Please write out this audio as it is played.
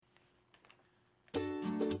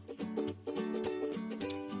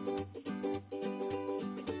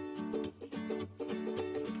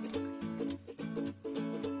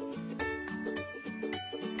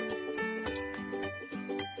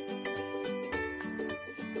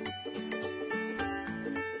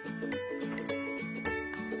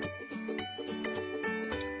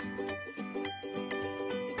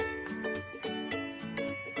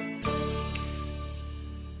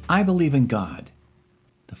I believe in God,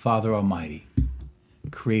 the Father Almighty,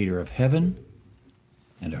 creator of heaven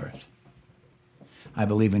and earth. I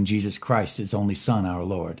believe in Jesus Christ, his only Son, our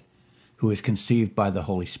Lord, who was conceived by the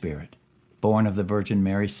Holy Spirit, born of the Virgin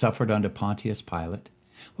Mary, suffered under Pontius Pilate,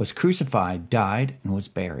 was crucified, died, and was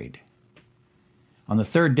buried. On the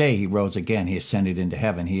third day he rose again. He ascended into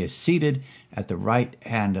heaven. He is seated at the right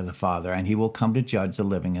hand of the Father, and he will come to judge the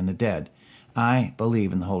living and the dead. I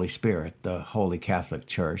believe in the Holy Spirit, the Holy Catholic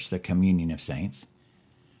Church, the communion of saints,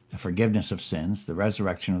 the forgiveness of sins, the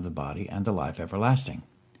resurrection of the body, and the life everlasting.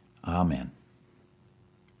 Amen.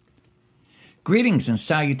 Greetings and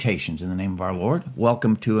salutations in the name of our Lord.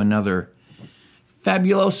 Welcome to another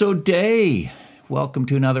fabuloso day. Welcome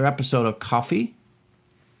to another episode of Coffee,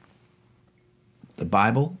 the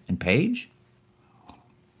Bible, and Page.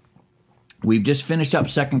 We've just finished up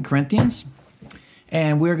 2 Corinthians,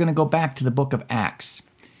 and we're going to go back to the book of Acts.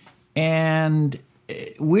 And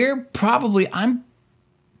I'm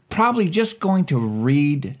probably just going to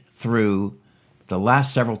read through the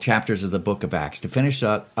last several chapters of the book of Acts to finish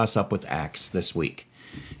us up with Acts this week.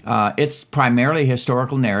 It's primarily a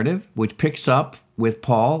historical narrative, which picks up with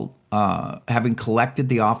Paul having collected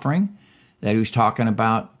the offering that he was talking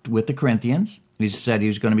about with the Corinthians. He said he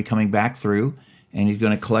was going to be coming back through, and he's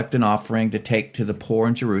going to collect an offering to take to the poor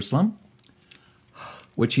in Jerusalem,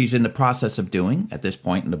 which he's in the process of doing at this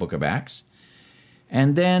point in the book of Acts.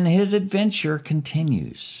 And then his adventure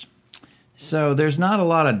continues. So there's not a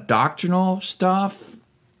lot of doctrinal stuff.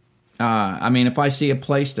 If I see a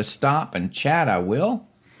place to stop and chat, I will.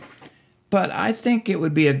 But I think it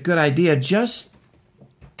would be a good idea just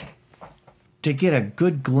to get a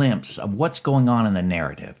good glimpse of what's going on in the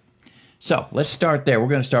narrative. So let's start there. We're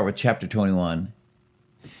going to start with chapter 21.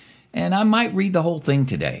 And I might read the whole thing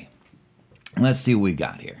today. Let's see what we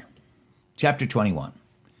got here. Chapter 21.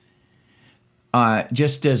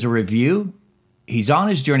 Just as a review, he's on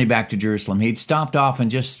his journey back to Jerusalem. He'd stopped off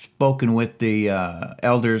and just spoken with the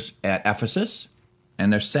elders at Ephesus.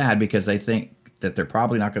 And they're sad because they think that they're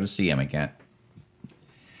probably not going to see him again.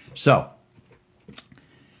 So,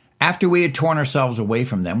 after we had torn ourselves away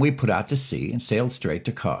from them, we put out to sea and sailed straight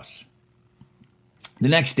to Kos. The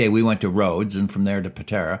next day we went to Rhodes, and from there to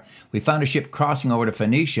Patara. We found a ship crossing over to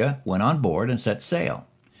Phoenicia, went on board, and set sail.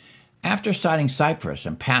 After sighting Cyprus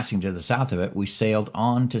and passing to the south of it, we sailed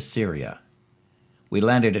on to Syria. We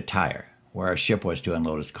landed at Tyre, where our ship was to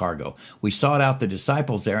unload its cargo. We sought out the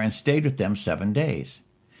disciples there and stayed with them 7 days.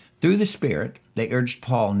 Through the Spirit, they urged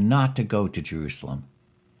Paul not to go to Jerusalem.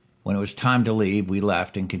 When it was time to leave, we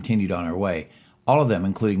left and continued on our way. All of them,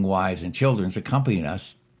 including wives and children, accompanied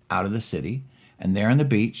us out of the city, and there on the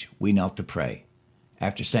beach, we knelt to pray.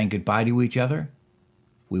 After saying goodbye to each other,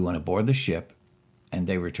 we went aboard the ship, and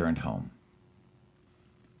they returned home.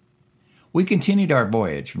 We continued our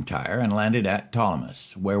voyage from Tyre and landed at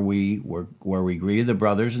Ptolemais, where we greeted the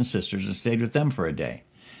brothers and sisters and stayed with them for a day.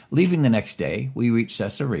 Leaving the next day, we reached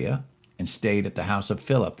Caesarea and stayed at the house of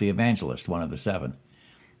Philip the evangelist, one of the 7.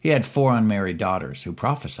 He had 4 unmarried daughters who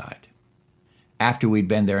prophesied. After we'd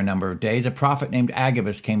been there a number of days, a prophet named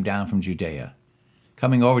Agabus came down from Judea.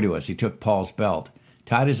 Coming over to us, he took Paul's belt,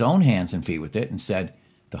 tied his own hands and feet with it, and said,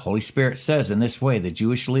 "The Holy Spirit says in this way the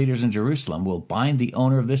Jewish leaders in Jerusalem will bind the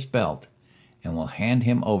owner of this belt and will hand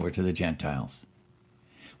him over to the Gentiles."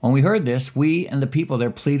 When we heard this, we and the people there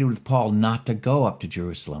pleaded with Paul not to go up to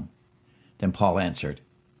Jerusalem. Then Paul answered,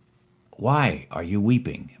 "Why are you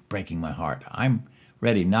weeping, breaking my heart? I'm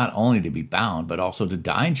ready not only to be bound, but also to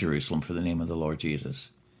die in Jerusalem for the name of the Lord Jesus."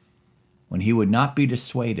 When he would not be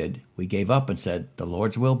dissuaded, we gave up and said, "The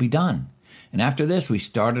Lord's will be done." And after this, we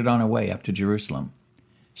started on our way up to Jerusalem.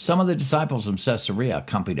 Some of the disciples from Caesarea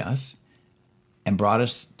accompanied us and brought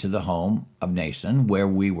us to the home of Mnason, where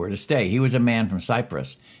we were to stay. He was a man from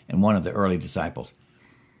Cyprus and one of the early disciples.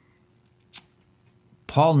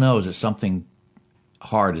 Paul knows that something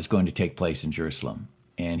hard is going to take place in Jerusalem,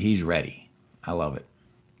 and he's ready. I love it.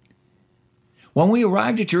 When we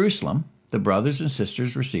arrived at Jerusalem, the brothers and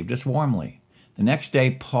sisters received us warmly. The next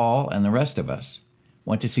day, Paul and the rest of us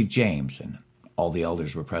went to see James, and all the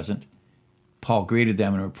elders were present. Paul greeted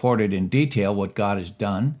them and reported in detail what God had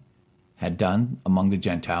done among the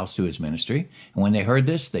Gentiles through his ministry. And when they heard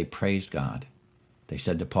this, they praised God. They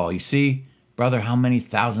said to Paul, "You see, brother, how many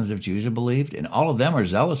thousands of Jews have believed, and all of them are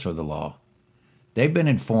zealous for the law. They've been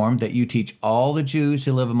informed that you teach all the Jews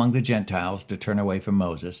who live among the Gentiles to turn away from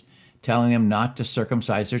Moses, telling them not to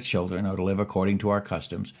circumcise their children or to live according to our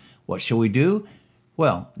customs. What shall we do?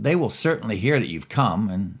 Well, they will certainly hear that you've come,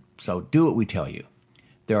 and so do what we tell you.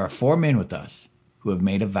 There are 4 men with us who have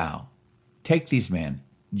made a vow. Take these men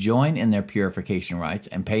join in their purification rites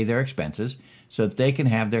and pay their expenses so that they can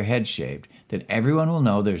have their heads shaved. Then everyone will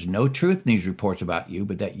know there's no truth in these reports about you,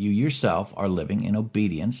 but that you yourself are living in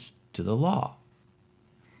obedience to the law.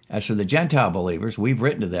 As for the Gentile believers, we've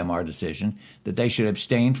written to them our decision that they should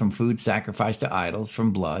abstain from food sacrificed to idols,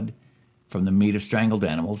 from blood, from the meat of strangled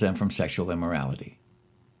animals, and from sexual immorality.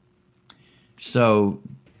 So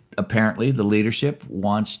apparently the leadership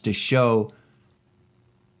wants to show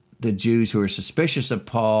the Jews who are suspicious of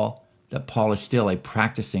Paul that Paul is still a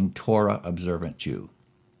practicing Torah-observant Jew.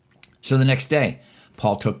 So the next day,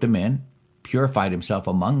 Paul took them in, purified himself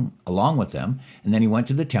along with them, and then he went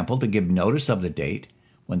to the temple to give notice of the date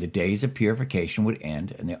when the days of purification would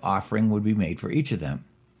end and the offering would be made for each of them.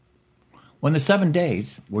 When the 7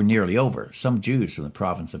 days were nearly over, some Jews from the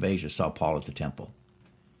province of Asia saw Paul at the temple.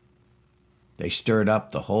 They stirred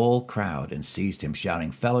up the whole crowd and seized him,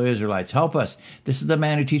 shouting, "Fellow Israelites, help us! This is the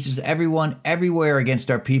man who teaches everyone everywhere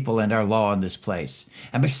against our people and our law in this place.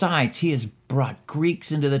 And besides, he has brought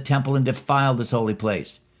Greeks into the temple and defiled this holy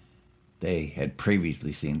place." They had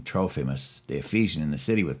previously seen Trophimus, the Ephesian, in the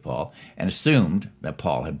city with Paul, and assumed that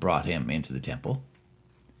Paul had brought him into the temple.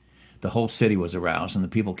 The whole city was aroused, and the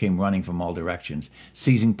people came running from all directions.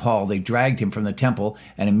 Seizing Paul, they dragged him from the temple,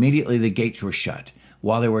 and immediately the gates were shut.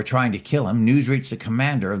 While they were trying to kill him, news reached the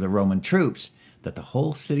commander of the Roman troops that the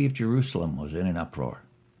whole city of Jerusalem was in an uproar.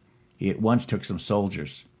 He at once took some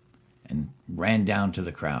soldiers and ran down to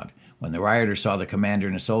the crowd. When the rioters saw the commander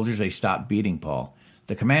and the soldiers, they stopped beating Paul.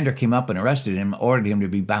 The commander came up and arrested him, ordered him to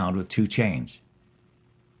be bound with 2 chains.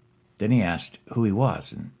 Then he asked who he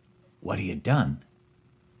was and what he had done.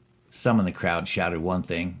 Some in the crowd shouted one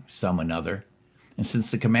thing, some another. And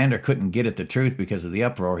since the commander couldn't get at the truth because of the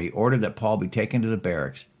uproar, he ordered that Paul be taken to the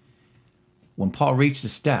barracks. When Paul reached the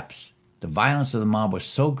steps, the violence of the mob was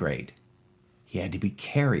so great, he had to be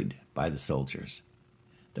carried by the soldiers.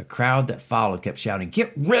 The crowd that followed kept shouting,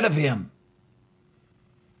 "Get rid of him!"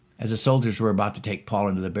 As the soldiers were about to take Paul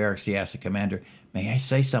into the barracks, he asked the commander, "May I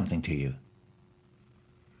say something to you?"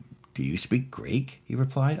 "Do you speak Greek?" he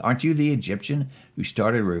replied. "Aren't you the Egyptian who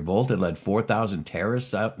started a revolt and led 4,000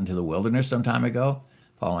 terrorists out into the wilderness some time ago?"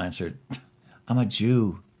 Paul answered, "I'm a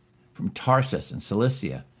Jew from Tarsus in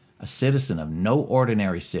Cilicia, a citizen of no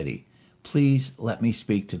ordinary city. Please let me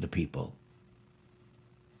speak to the people."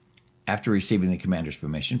 After receiving the commander's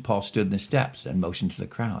permission, Paul stood in the steps and motioned to the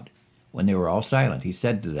crowd. When they were all silent, he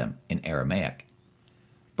said to them in Aramaic,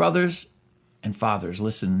 "Brothers and fathers,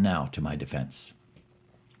 listen now to my defense."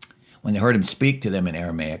 When they heard him speak to them in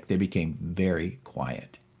Aramaic, they became very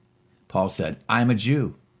quiet. Paul said, "I am a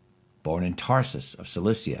Jew, born in Tarsus of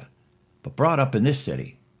Cilicia, but brought up in this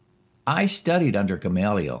city. I studied under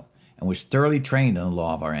Gamaliel and was thoroughly trained in the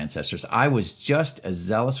law of our ancestors. I was just as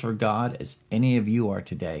zealous for God as any of you are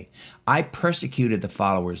today. I persecuted the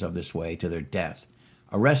followers of this way to their death,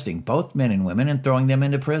 arresting both men and women and throwing them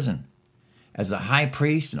into prison. As the high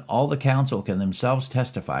priest and all the council can themselves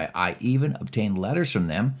testify, I even obtained letters from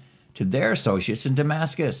them to their associates in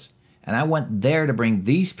Damascus, and I went there to bring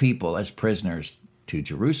these people as prisoners to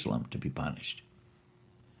Jerusalem to be punished.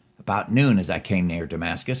 About noon, as I came near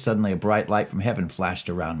Damascus, suddenly a bright light from heaven flashed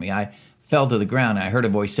around me. I fell to the ground, and I heard a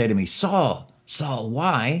voice say to me, 'Saul, Saul,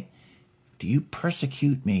 why do you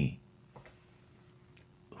persecute me?'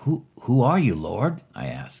 'Who are you, Lord?' I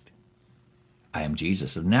asked. 'I am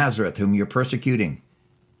Jesus of Nazareth, whom you're persecuting,'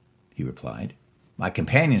 he replied. My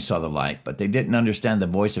companions saw the light, but they didn't understand the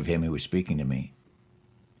voice of him who was speaking to me.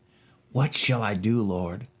 'What shall I do,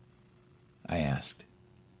 Lord?' I asked.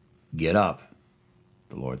 'Get up,'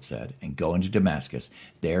 the Lord said, 'and go into Damascus.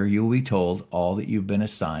 There you will be told all that you've been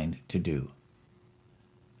assigned to do.'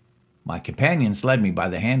 My companions led me by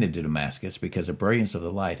the hand into Damascus because the brilliance of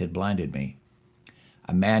the light had blinded me.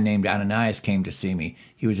 A man named Ananias came to see me.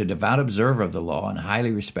 He was a devout observer of the law and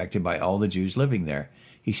highly respected by all the Jews living there.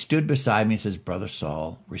 He stood beside me and says, 'Brother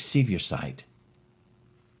Saul, receive your sight.'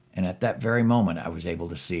 And at that very moment, I was able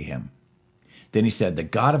to see him. Then he said, 'The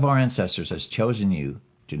God of our ancestors has chosen you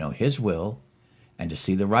to know his will and to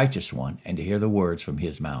see the righteous one and to hear the words from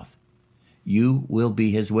his mouth. You will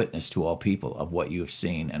be his witness to all people of what you have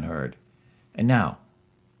seen and heard. And now,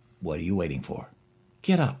 what are you waiting for?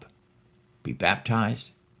 Get up, be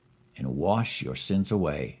baptized, and wash your sins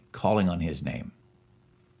away, calling on his name.'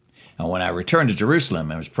 And when I returned to Jerusalem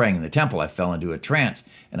and was praying in the temple, I fell into a trance,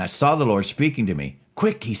 and I saw the Lord speaking to me.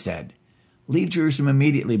 'Quick,' he said, 'leave Jerusalem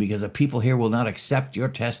immediately, because the people here will not accept your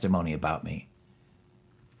testimony about me.'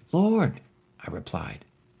 'Lord,' I replied,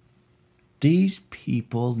 'these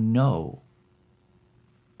people know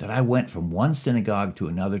that I went from one synagogue to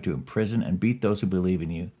another to imprison and beat those who believe in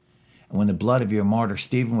you. And when the blood of your martyr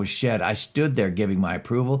Stephen was shed, I stood there giving my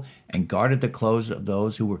approval and guarded the clothes of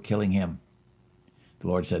those who were killing him. The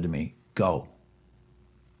Lord said to me, go.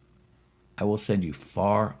 I will send you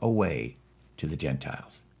far away to the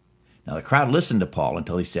Gentiles. Now the crowd listened to Paul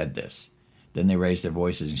until he said this. Then they raised their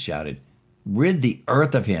voices and shouted, rid the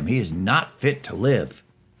earth of him. He is not fit to live.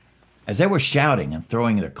 As they were shouting and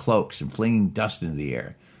throwing their cloaks and flinging dust into the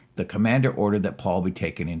air, the commander ordered that Paul be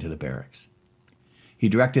taken into the barracks. He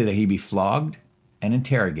directed that he be flogged and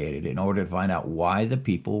interrogated in order to find out why the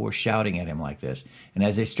people were shouting at him like this. And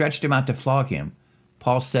as they stretched him out to flog him,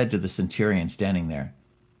 Paul said to the centurion standing there,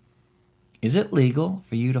 is it legal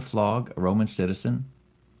for you to flog a Roman citizen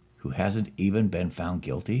who hasn't even been found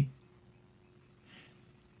guilty?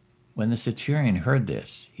 When the centurion heard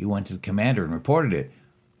this, he went to the commander and reported it.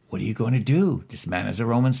 What are you going to do? This man is a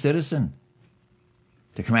Roman citizen.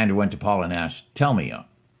 The commander went to Paul and asked, tell me,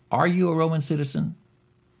 are you a Roman citizen?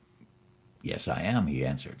 Yes, I am, he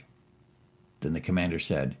answered. Then the commander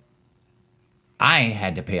said, I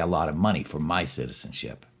had to pay a lot of money for my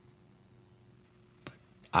citizenship.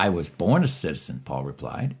 I was born a citizen, Paul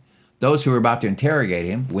replied. Those who were about to interrogate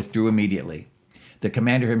him withdrew immediately. The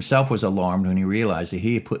commander himself was alarmed when he realized that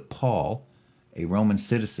he had put Paul, a Roman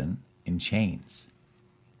citizen, in chains.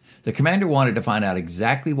 The commander wanted to find out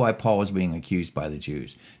exactly why Paul was being accused by the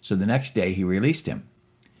Jews, so the next day he released him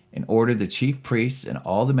and ordered the chief priests and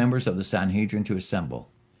all the members of the Sanhedrin to assemble.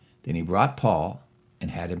 Then he brought Paul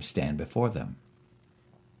and had him stand before them.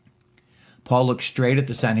 Paul looked straight at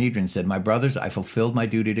the Sanhedrin and said, my brothers, I fulfilled my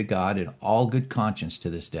duty to God in all good conscience to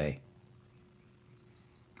this day.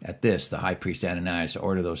 At this, the high priest Ananias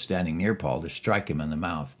ordered those standing near Paul to strike him in the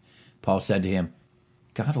mouth. Paul said to him,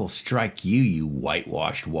 God will strike you, you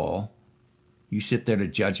whitewashed wall. You sit there to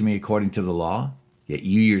judge me according to the law, yet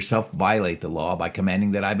you yourself violate the law by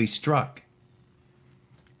commanding that I be struck.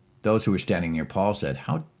 Those who were standing near Paul said,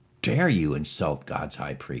 how dare you insult God's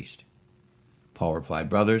high priest? Paul replied,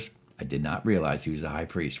 brothers, I did not realize he was a high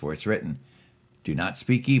priest, for it's written, do not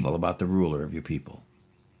speak evil about the ruler of your people.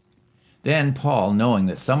 Then Paul, knowing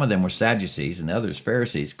that some of them were Sadducees and others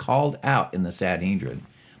Pharisees, called out in the Sanhedrin,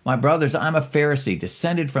 my brothers, I'm a Pharisee,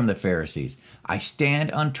 descended from the Pharisees. I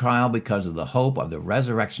stand on trial because of the hope of the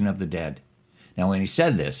resurrection of the dead. Now when he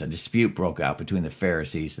said this, a dispute broke out between the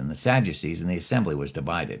Pharisees and the Sadducees, and the assembly was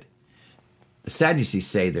divided. The Sadducees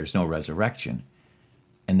say there's no resurrection,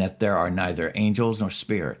 and that there are neither angels nor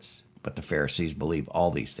spirits, but the Pharisees believe all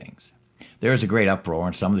these things. There was a great uproar,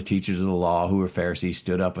 and some of the teachers of the law who were Pharisees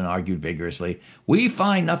stood up and argued vigorously, we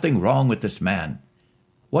find nothing wrong with this man.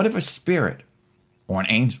 What if a spirit or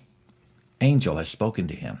an angel has spoken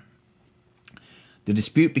to him? The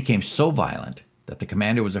dispute became so violent that the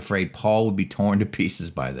commander was afraid Paul would be torn to pieces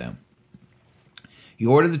by them. He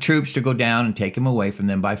ordered the troops to go down and take him away from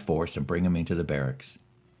them by force and bring him into the barracks.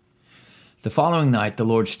 The following night the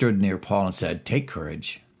Lord stood near Paul and said, take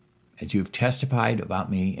courage. As you have testified about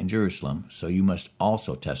me in Jerusalem, so you must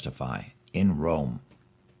also testify in Rome.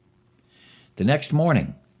 The next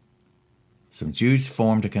morning, some Jews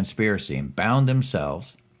formed a conspiracy and bound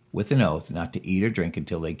themselves with an oath not to eat or drink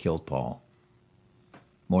until they killed Paul.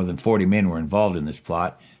 More than 40 men were involved in this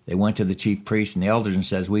plot. They went to the chief priests and the elders and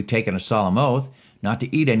said, we've taken a solemn oath not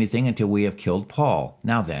to eat anything until we have killed Paul.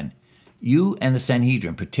 Now then, you and the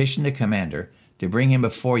Sanhedrin petition the commander to bring him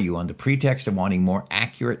before you on the pretext of wanting more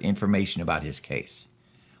accurate information about his case.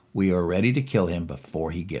 We are ready to kill him before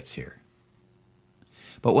he gets here.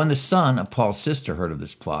 But when the son of Paul's sister heard of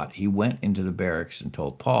this plot, he went into the barracks and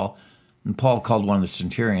told Paul, and Paul called one of the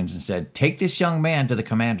centurions and said, take this young man to the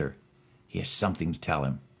commander. He has something to tell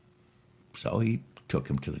him. So he took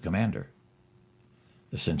him to the commander.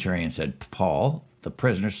 The centurion said, Paul, the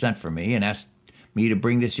prisoner sent for me and asked me to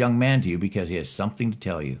bring this young man to you because he has something to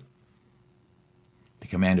tell you. The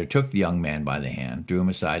commander took the young man by the hand, drew him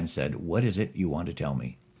aside, and said, what is it you want to tell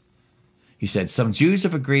me? He said, some Jews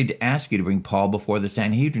have agreed to ask you to bring Paul before the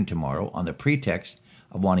Sanhedrin tomorrow on the pretext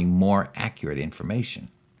of wanting more accurate information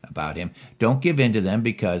about him. Don't give in to them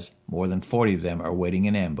because more than 40 of them are waiting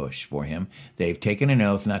in ambush for him. They've taken an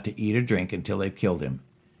oath not to eat or drink until they've killed him.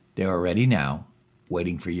 They are ready now,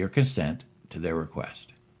 waiting for your consent to their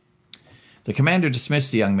request. The commander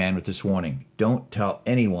dismissed the young man with this warning, don't tell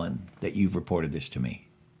anyone that you've reported this to me.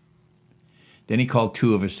 Then he called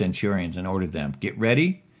 2 of his centurions and ordered them, get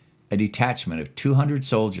ready a detachment of 200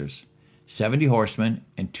 soldiers, 70 horsemen,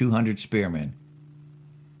 and 200 spearmen.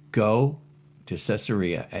 Go to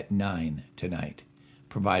Caesarea at 9 tonight.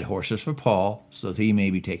 Provide horses for Paul so that he may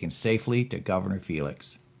be taken safely to Governor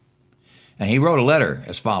Felix. And he wrote a letter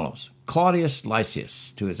as follows, Claudius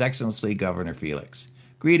Lysias, to His Excellency Governor Felix.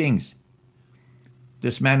 Greetings.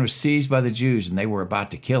 This man was seized by the Jews, and they were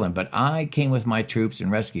about to kill him, but I came with my troops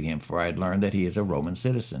and rescued him, for I had learned that he is a Roman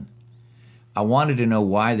citizen. I wanted to know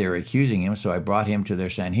why they were accusing him, so I brought him to their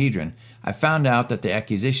Sanhedrin. I found out that the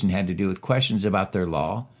accusation had to do with questions about their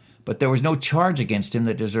law, but there was no charge against him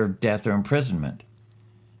that deserved death or imprisonment.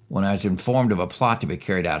 When I was informed of a plot to be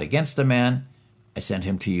carried out against the man, I sent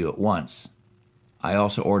him to you at once. I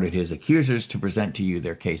also ordered his accusers to present to you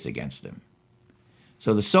their case against him.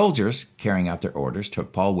 So the soldiers, carrying out their orders,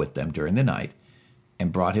 took Paul with them during the night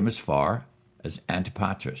and brought him as far as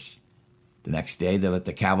Antipatris. The next day they let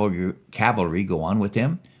the cavalry go on with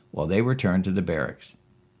him while they returned to the barracks.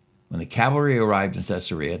 When the cavalry arrived in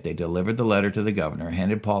Caesarea, they delivered the letter to the governor and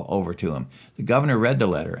handed Paul over to him. The governor read the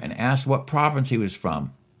letter and asked what province he was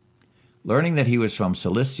from. Learning that he was from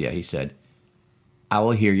Cilicia, he said, I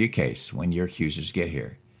will hear your case when your accusers get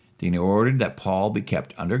here. Then he ordered that Paul be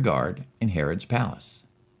kept under guard in Herod's palace.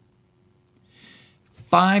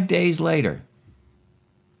 5 days later,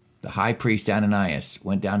 the high priest Ananias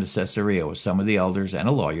went down to Caesarea with some of the elders and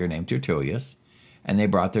a lawyer named Tertullius, and they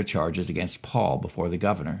brought their charges against Paul before the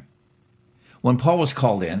governor. When Paul was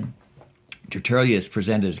called in, Tertullius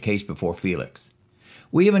presented his case before Felix.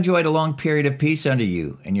 We have enjoyed a long period of peace under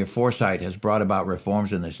you, and your foresight has brought about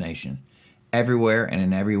reforms in this nation. Everywhere and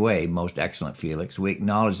in every way, most excellent Felix, we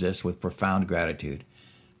acknowledge this with profound gratitude.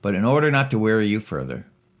 But in order not to weary you further,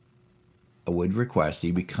 I would request that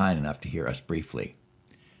you be kind enough to hear us briefly.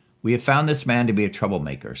 We have found this man to be a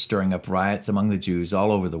troublemaker, stirring up riots among the Jews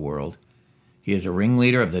all over the world. He is a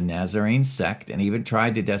ringleader of the Nazarene sect and even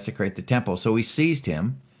tried to desecrate the temple, so we seized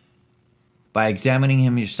him. By examining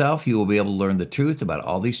him yourself, you will be able to learn the truth about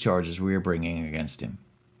all these charges we are bringing against him.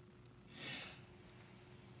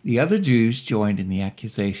 The other Jews joined in the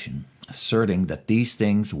accusation, asserting that these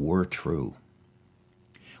things were true.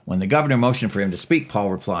 When the governor motioned for him to speak, Paul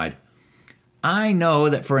replied, I know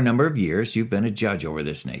that for a number of years you've been a judge over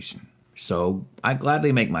this nation, so I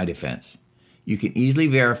gladly make my defense. You can easily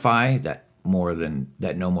verify that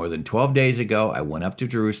no more than 12 days ago I went up to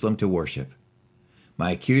Jerusalem to worship.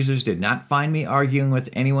 My accusers did not find me arguing with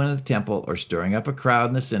anyone in the temple or stirring up a crowd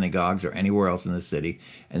in the synagogues or anywhere else in the city,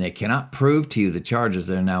 and they cannot prove to you the charges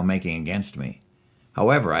they are now making against me.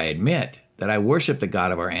 However, I admit that I worship the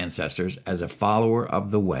God of our ancestors as a follower of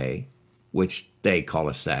the way, which they call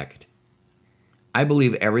a sect. I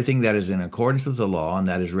believe everything that is in accordance with the law and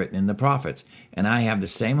that is written in the prophets, and I have the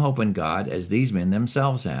same hope in God as these men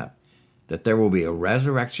themselves have, that there will be a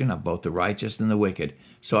resurrection of both the righteous and the wicked.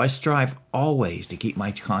 So I strive always to keep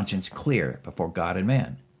my conscience clear before God and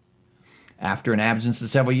man. After an absence of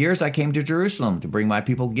several years, I came to Jerusalem to bring my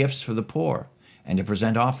people gifts for the poor and to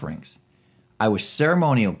present offerings. I was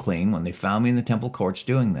ceremonial clean when they found me in the temple courts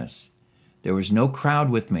doing this. There was no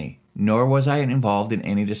crowd with me, nor was I involved in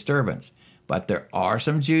any disturbance. But there are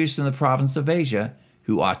some Jews from the province of Asia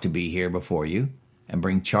who ought to be here before you and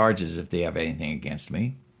bring charges if they have anything against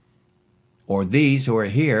me. Or these who are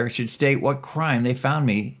here should state what crime they found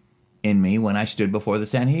in me when I stood before the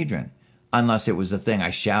Sanhedrin, unless it was the thing I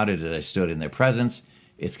shouted as I stood in their presence.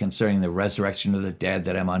 It's concerning the resurrection of the dead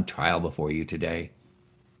that I'm on trial before you today.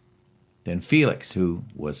 Then Felix, who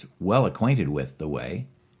was well acquainted with the way,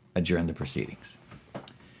 adjourned the proceedings.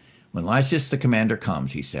 When Lysias the commander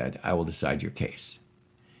comes, he said, I will decide your case.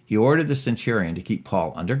 He ordered the centurion to keep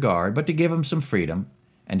Paul under guard, but to give him some freedom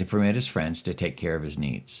and to permit his friends to take care of his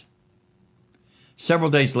needs.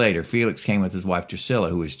 Several days later, Felix came with his wife Drusilla,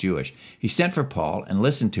 who was Jewish. He sent for Paul and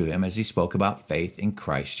listened to him as he spoke about faith in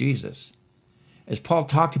Christ Jesus. As Paul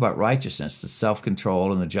talked about righteousness, the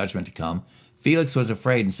self-control, and the judgment to come, Felix was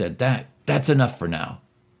afraid and said, That's enough for now.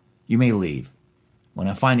 You may leave. When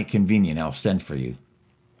I find it convenient, I'll send for you.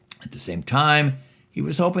 At the same time, he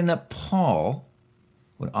was hoping that Paul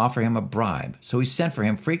would offer him a bribe, so he sent for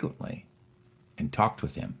him frequently and talked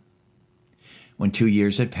with him. When 2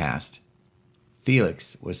 years had passed,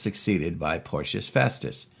 Felix was succeeded by Porcius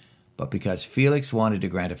Festus, but because Felix wanted to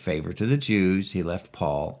grant a favor to the Jews, he left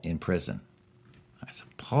Paul in prison. So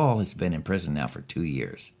Paul has been in prison now for 2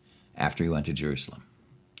 years after he went to Jerusalem.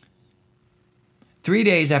 3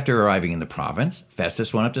 days after arriving in the province,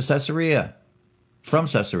 Festus went up to Caesarea, from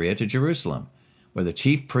Caesarea to Jerusalem, where the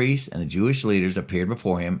chief priests and the Jewish leaders appeared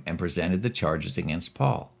before him and presented the charges against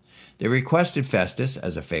Paul. They requested Festus,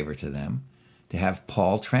 as a favor to them, to have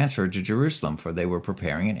Paul transferred to Jerusalem, for they were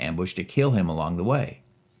preparing an ambush to kill him along the way.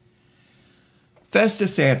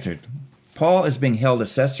 Festus answered, Paul is being held at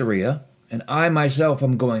Caesarea, and I myself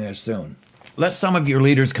am going there soon. Let some of your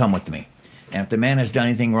leaders come with me, and if the man has done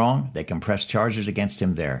anything wrong, they can press charges against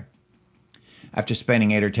him there. After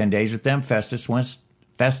spending 8 or 10 days with them, Festus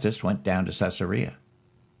went down to Caesarea.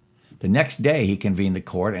 The next day he convened the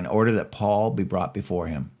court and ordered that Paul be brought before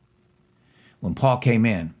him. When Paul came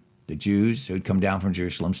in, the Jews who had come down from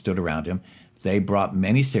Jerusalem stood around him. They brought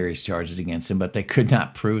many serious charges against him, but they could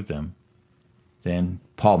not prove them. Then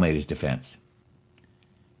Paul made his defense.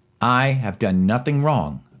 I have done nothing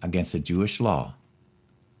wrong against the Jewish law,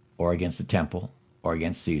 or against the temple, or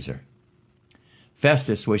against Caesar.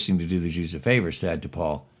 Festus, wishing to do the Jews a favor, said to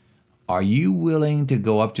Paul, Are you willing to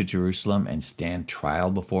go up to Jerusalem and stand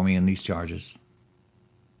trial before me in these charges?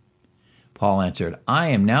 Paul answered, I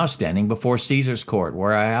am now standing before Caesar's court,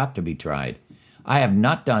 where I ought to be tried. I have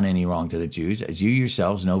not done any wrong to the Jews, as you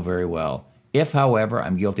yourselves know very well. If, however,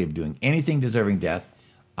 I'm guilty of doing anything deserving death,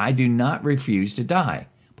 I do not refuse to die.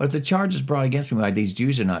 But if the charges brought against me by these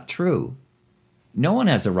Jews are not true, no one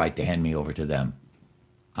has the right to hand me over to them.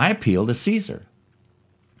 I appeal to Caesar.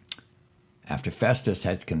 After Festus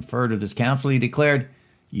had conferred with his council, he declared,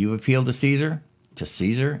 You appeal to Caesar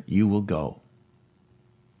you will go.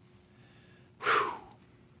 Whew.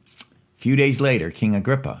 A few days later, King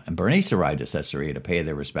Agrippa and Bernice arrived at Caesarea to pay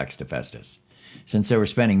their respects to Festus. Since they were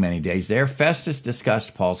spending many days there, Festus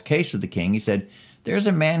discussed Paul's case with the king. He said, There's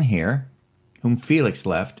a man here whom Felix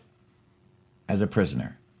left as a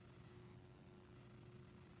prisoner.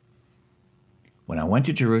 When I went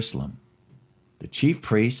to Jerusalem, the chief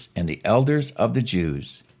priests and the elders of the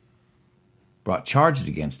Jews brought charges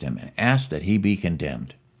against him and asked that he be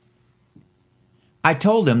condemned. I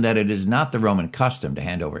told them that it is not the Roman custom to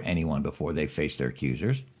hand over anyone before they face their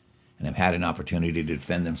accusers and have had an opportunity to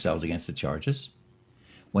defend themselves against the charges.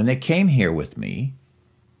 When they came here with me,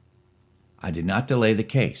 I did not delay the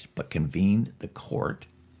case, but convened the court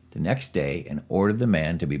the next day and ordered the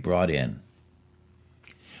man to be brought in.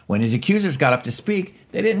 When his accusers got up to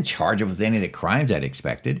speak, they didn't charge him with any of the crimes I'd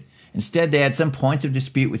expected. Instead, they had some points of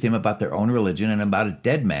dispute with him about their own religion and about a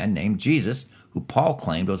dead man named Jesus, who Paul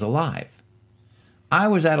claimed was alive. I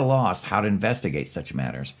was at a loss how to investigate such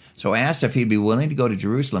matters, so I asked if he'd be willing to go to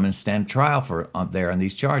Jerusalem and stand trial there on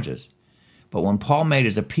these charges. But when Paul made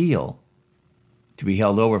his appeal to be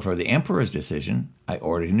held over for the emperor's decision, I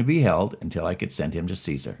ordered him to be held until I could send him to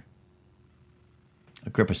Caesar.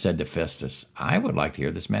 Agrippa said to Festus, I would like to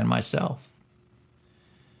hear this man myself.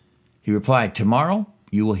 He replied, Tomorrow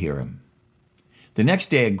you will hear him. The next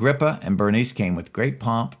day Agrippa and Bernice came with great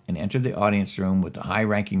pomp and entered the audience room with the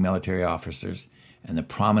high-ranking military officers and the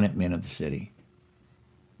prominent men of the city.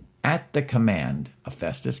 At the command of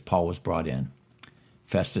Festus, Paul was brought in.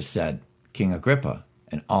 Festus said, King Agrippa,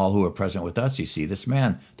 and all who are present with us, you see this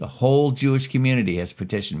man. The whole Jewish community has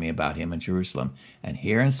petitioned me about him in Jerusalem and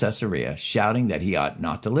here in Caesarea, shouting that he ought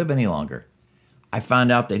not to live any longer. I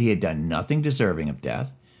found out that he had done nothing deserving of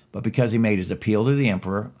death, but because he made his appeal to the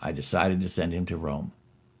emperor, I decided to send him to Rome.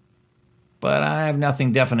 But I have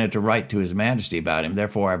nothing definite to write to his majesty about him,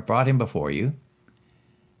 therefore I brought him before you,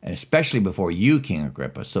 and especially before you, King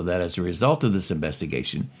Agrippa, so that as a result of this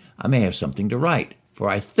investigation, I may have something to write. For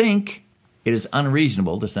I think it is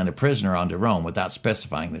unreasonable to send a prisoner on to Rome without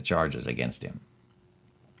specifying the charges against him.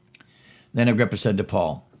 Then Agrippa said to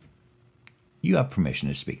Paul, You have permission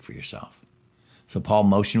to speak for yourself. So Paul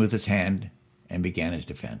motioned with his hand and began his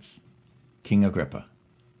defense. King Agrippa,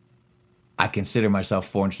 I consider myself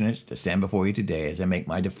fortunate to stand before you today as I make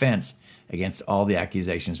my defense against all the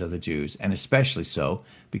accusations of the Jews, and especially so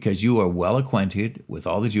because you are well acquainted with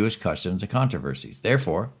all the Jewish customs and controversies.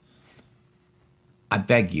 Therefore, I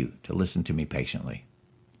beg you to listen to me patiently.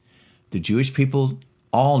 The Jewish people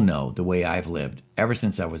all know the way I've lived ever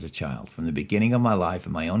since I was a child, from the beginning of my life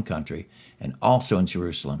in my own country and also in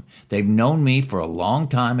Jerusalem. They've known me for a long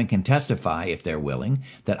time and can testify, if they're willing,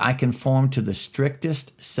 that I conform to the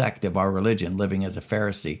strictest sect of our religion, living as a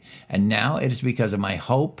Pharisee. And now it is because of my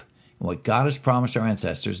hope and what God has promised our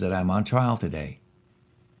ancestors that I'm on trial today.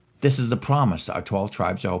 This is the promise our 12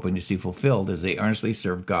 tribes are hoping to see fulfilled as they earnestly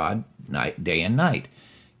serve God day and night.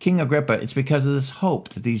 King Agrippa, it's because of this hope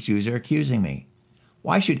that these Jews are accusing me.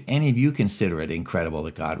 Why should any of you consider it incredible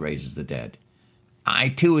that God raises the dead? I,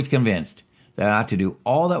 too, was convinced that I ought to do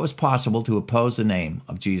all that was possible to oppose the name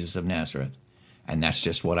of Jesus of Nazareth. And that's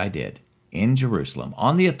just what I did. In Jerusalem,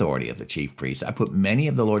 on the authority of the chief priests, I put many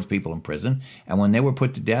of the Lord's people in prison, and when they were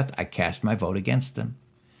put to death, I cast my vote against them.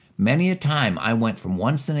 Many a time I went from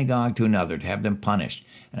one synagogue to another to have them punished,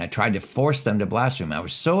 and I tried to force them to blaspheme. I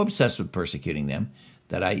was so obsessed with persecuting them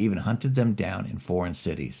that I even hunted them down in foreign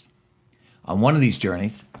cities. On one of these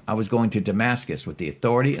journeys, I was going to Damascus with the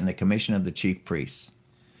authority and the commission of the chief priests.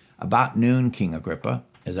 About noon, King Agrippa,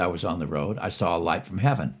 as I was on the road, I saw a light from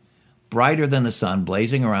heaven, brighter than the sun,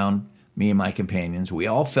 blazing around me and my companions. We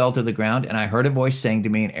all fell to the ground, and I heard a voice saying to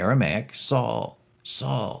me in Aramaic, Saul,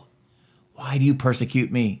 Saul, why do you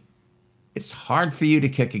persecute me? It's hard for you to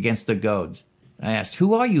kick against the goads. I asked,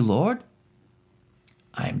 Who are you, Lord?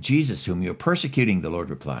 I am Jesus, whom you are persecuting, the Lord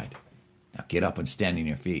replied. Now get up and stand on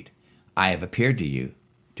your feet. I have appeared to you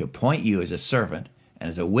to appoint you as a servant and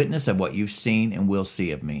as a witness of what you've seen and will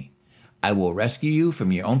see of me. I will rescue you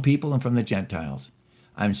from your own people and from the Gentiles.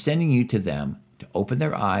 I'm sending you to them to open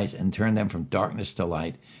their eyes and turn them from darkness to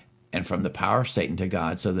light and from the power of Satan to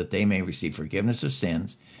God, so that they may receive forgiveness of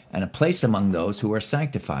sins and a place among those who are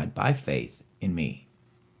sanctified by faith in me.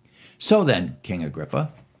 So then, King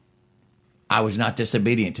Agrippa, I was not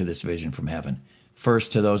disobedient to this vision from heaven.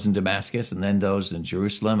 First to those in Damascus, and then those in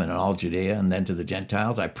Jerusalem and in all Judea, and then to the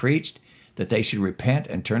Gentiles, I preached that they should repent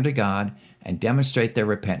and turn to God and demonstrate their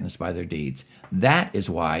repentance by their deeds. That is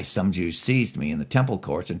why some Jews seized me in the temple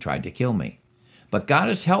courts and tried to kill me. But God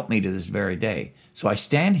has helped me to this very day. So I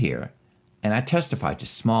stand here and I testify to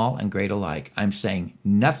small and great alike. I'm saying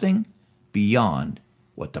nothing beyond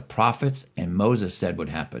what the prophets and Moses said would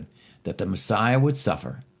happen, that the Messiah would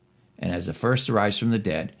suffer, and as the first to rise from the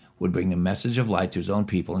dead, would bring the message of light to his own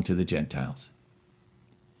people and to the Gentiles.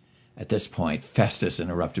 At this point, Festus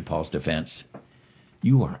interrupted Paul's defense.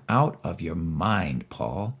 You are out of your mind,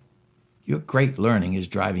 Paul. Your great learning is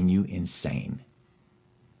driving you insane.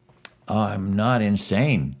 I'm not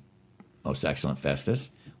insane, most excellent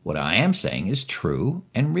Festus. What I am saying is true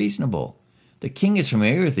and reasonable. The king is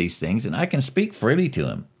familiar with these things, and I can speak freely to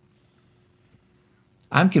him.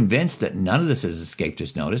 I'm convinced that none of this has escaped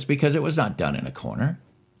his notice because it was not done in a corner.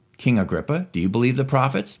 King Agrippa, do you believe the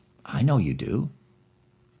prophets? I know you do.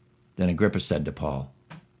 Then Agrippa said to Paul,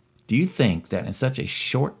 do you think that in such a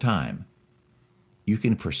short time you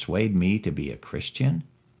can persuade me to be a Christian?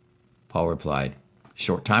 Paul replied,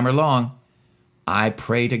 short time or long, I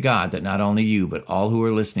pray to God that not only you, but all who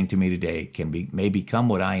are listening to me today may become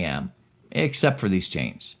what I am, except for these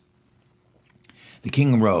chains. The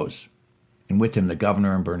king arose, and with him the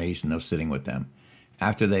governor and Bernice and those sitting with them.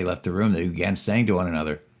 After they left the room, they began saying to one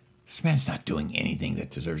another, this man's not doing anything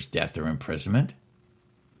that deserves death or imprisonment.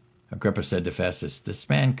 Agrippa said to Festus, this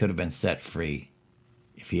man could have been set free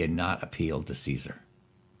if he had not appealed to Caesar.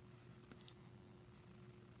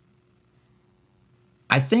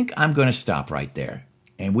 I think I'm going to stop right there,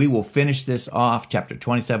 and we will finish this off, chapter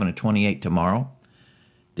 27 and 28 tomorrow,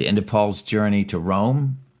 the end of Paul's journey to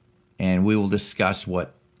Rome, and we will discuss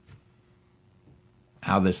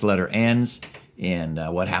how this letter ends and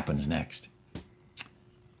what happens next.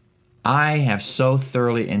 I have so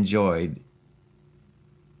thoroughly enjoyed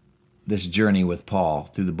this journey with Paul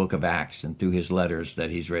through the book of Acts and through his letters that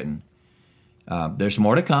he's written. There's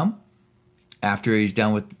more to come after he's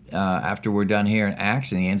done with after we're done here in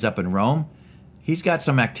Acts and he ends up in Rome. He's got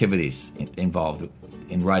some activities involved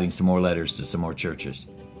in writing some more letters to some more churches.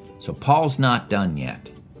 So Paul's not done yet.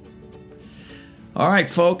 All right,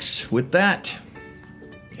 folks, with that,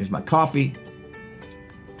 here's my coffee.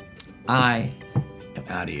 I am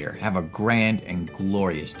out of here. Have a grand and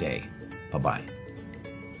glorious day. Bye-bye.